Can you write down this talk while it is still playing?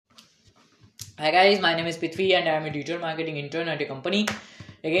Hi guys, my name is Prithvi and I am a digital marketing intern at a company.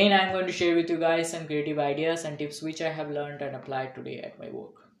 Again, I am going to share with you guys some creative ideas and tips which I have learned and applied today at my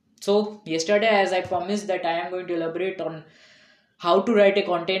work. So, yesterday as I promised that I am going to elaborate on how to write a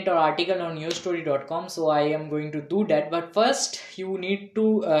content or article on yourstory.com. So, I am going to do that. But first, you need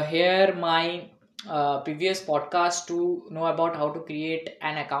to hear my previous podcast to know about how to create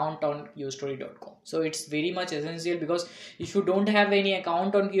an account on yourstory.com. So, it's very much essential because if you don't have any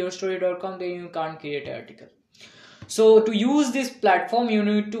account on yourstory.com, then you can't create an article. So to use this platform, you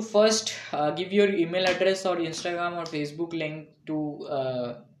need to first give your email address or Instagram or Facebook link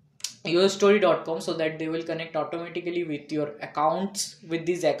to yourstory.com so that they will connect automatically with your accounts, with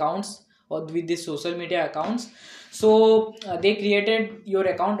these accounts or with these social media accounts. So they created your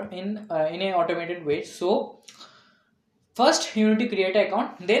account in a automated way. So first you need to create an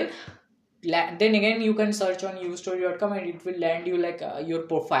account, then again you can search on yourstory.com and it will land you like your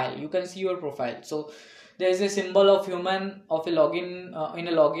profile. You can see your profile. So there is a symbol of human of a login in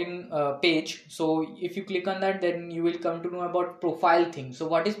a login page. So if you click on that, then you will come to know about profile thing. So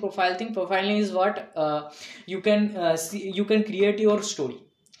what is profile thing? Profiling is what you can see. You can create your story.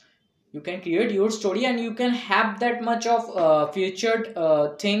 You can create your story and you can have that much of featured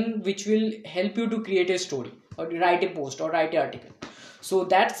thing which will help you to create a story or write a post or write an article. So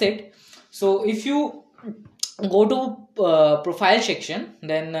that's it. So if you go to profile section,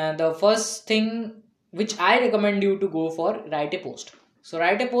 then the first thing which I recommend you to go for, write a post. So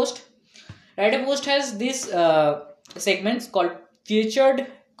write a post has this segments called featured,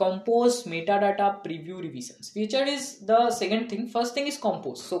 compose, metadata, preview, revisions. Featured is the second thing. First thing is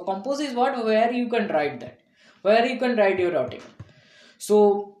compose. So compose is what, where you can write that, where you can write your article.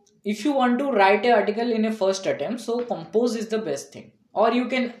 So if you want to write an article in a first attempt, so compose is the best thing. Or you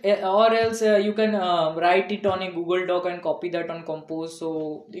can or else you can write it on a Google Doc and copy that on compose.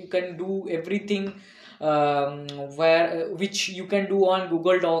 So you can do everything where which you can do on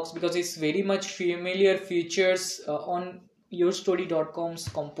Google Docs, because it's very much familiar features on yourstory.com's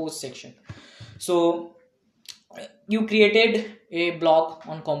compose section. So you created a blog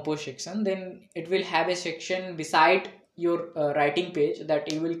on compose section, then it will have a section beside your writing page that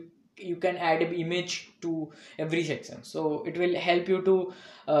you can add an image to every section. So it will help you to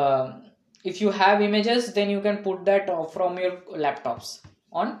if you have images, then you can put that from your laptops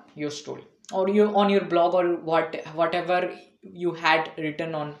on your story or on your blog or whatever you had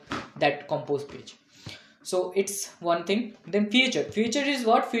written on that compose page. So it's one thing. Then feature is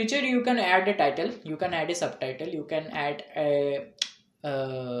what? Feature, you can add a title, you can add a subtitle, you can add a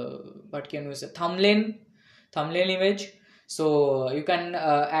what can you say, thumbnail image. So you can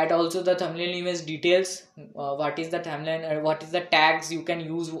add also the thumbnail image details, what is the thumbnail, what is the tags you can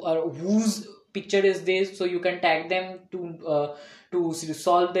use, or whose picture is this, so you can tag them to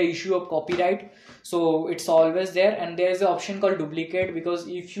solve the issue of copyright. So it's always there. And there is an option called duplicate, because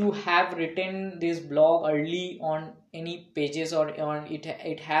if you have written this blog early on any pages or on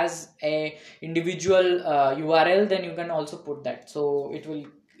it has a individual URL, then you can also put that. So it will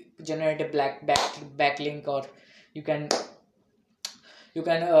generate a backlink, or you can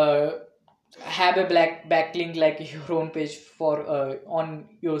have a black backlink like your own page for on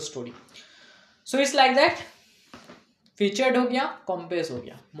your story. So it's like that. Featured ho gaya, compose ho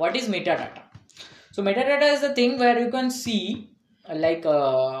gaya. What is metadata? So metadata is the thing where you can see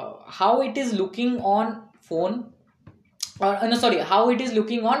how it is looking on phone, or how it is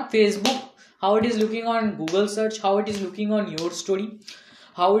looking on Facebook, how it is looking on Google search, how it is looking on your story,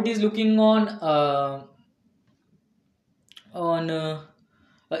 how it is looking on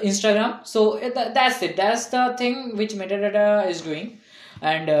Instagram. So that's it. That's the thing which metadata is doing.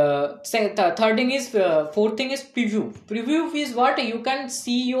 And third thing is fourth thing is preview is what? You can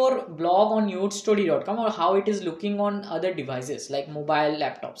see your blog on yourstory.com or how it is looking on other devices like mobile,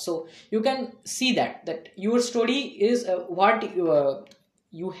 laptop. So you can see that your story is what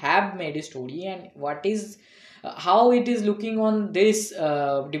you have made a story, and what is how it is looking on this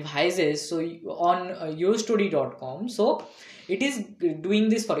devices. So on yourstory.com, so it is doing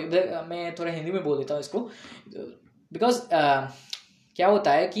this for you. मैं थोड़ा हिंदी में बोल देता हूँ इसको, because क्या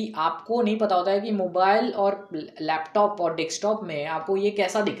होता है कि आपको नहीं पता होता है कि मोबाइल और लैपटॉप और डेस्कटॉप में आपको ये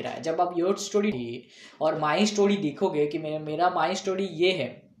कैसा दिख रहा है. जब आप योर स्टोरी और माई स्टोरी देखोगे कि मेरा माई स्टोरी ये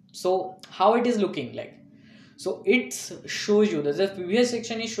है, so how it is looking like, so it's shows you the previous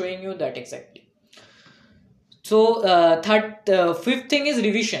section is showing you that exactly. So fifth thing is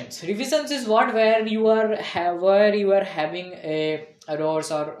revisions. Revisions is what, where you are having a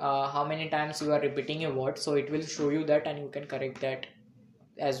errors, or how many times you are repeating a word. So it will show you that, and you can correct that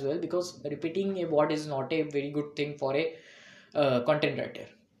as well, because repeating a word is not a very good thing for a content writer.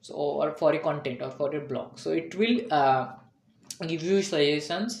 so, or for a content or for a blog. So it will give you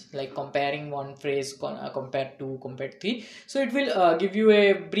suggestions like comparing one phrase compared three. So it will give you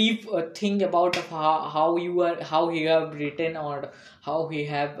a brief thing about how you have written or how he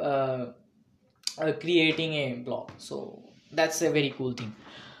have creating a blog. So that's a very cool thing.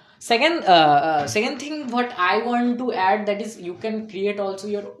 Second thing what I want to add, that is you can create also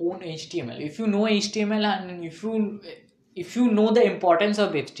your own HTML if you know HTML, and if you know the importance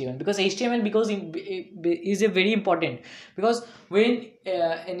of HTML, because HTML because is a very important, because when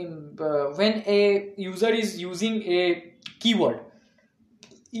a user is using a keyword,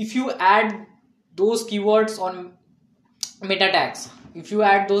 if you add those keywords on meta tags, if you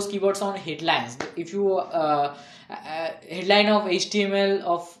add those keywords on headlines, if you headline of HTML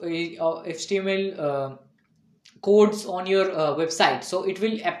of HTML codes on your website, so it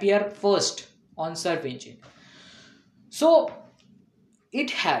will appear first on search engine. So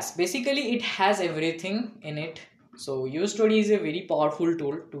it has everything in it. So Ustory is a very powerful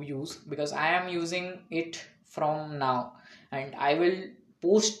tool to use, because I am using it from now, and I will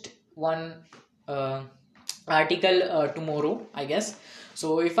post one article tomorrow, I guess.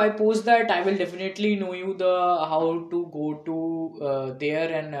 So if I post that, I will definitely know you the how to go to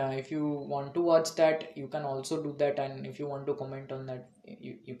there, and if you want to watch that, you can also do that, and if you want to comment on that,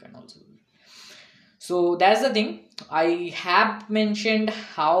 you can also do it. So that's the thing. I have mentioned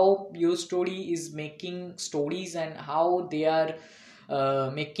how Ustory is making stories and how they are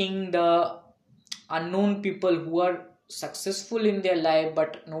making the unknown people who are successful in their life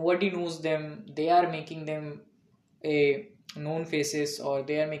but nobody knows them, they are making them a known faces, or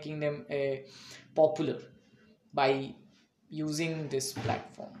they are making them a popular by using this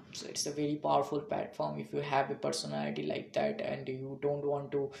platform. So it's a very powerful platform. If you have a personality like that and you don't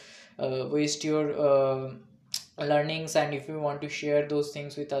want to waste your learnings, and if you want to share those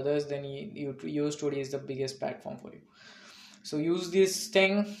things with others, then Ustory is the biggest platform for you. So use this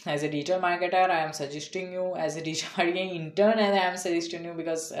thing. As a digital marketer, I am suggesting you, as a digital marketing intern, and I am suggesting you,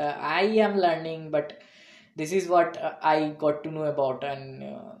 because I am learning, but this is what I got to know about and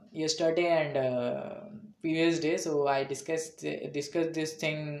yesterday and previous day. So I discussed this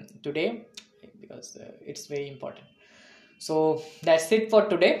thing today, because it's very important. So that's it for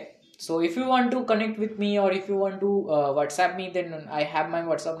today. So if you want to connect with me, or if you want to WhatsApp me, then I have my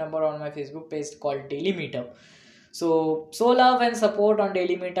WhatsApp number on my Facebook page called Daily Meetup. So love and support on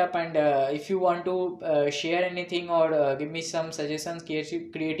Daily Meetup, and if you want to share anything, or give me some suggestions,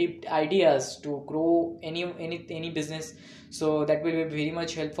 creative ideas to grow any business, so that will be very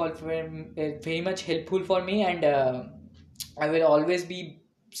much helpful for me, and I will always be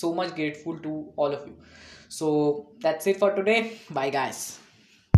so much grateful to all of you. So that's it for today. Bye guys.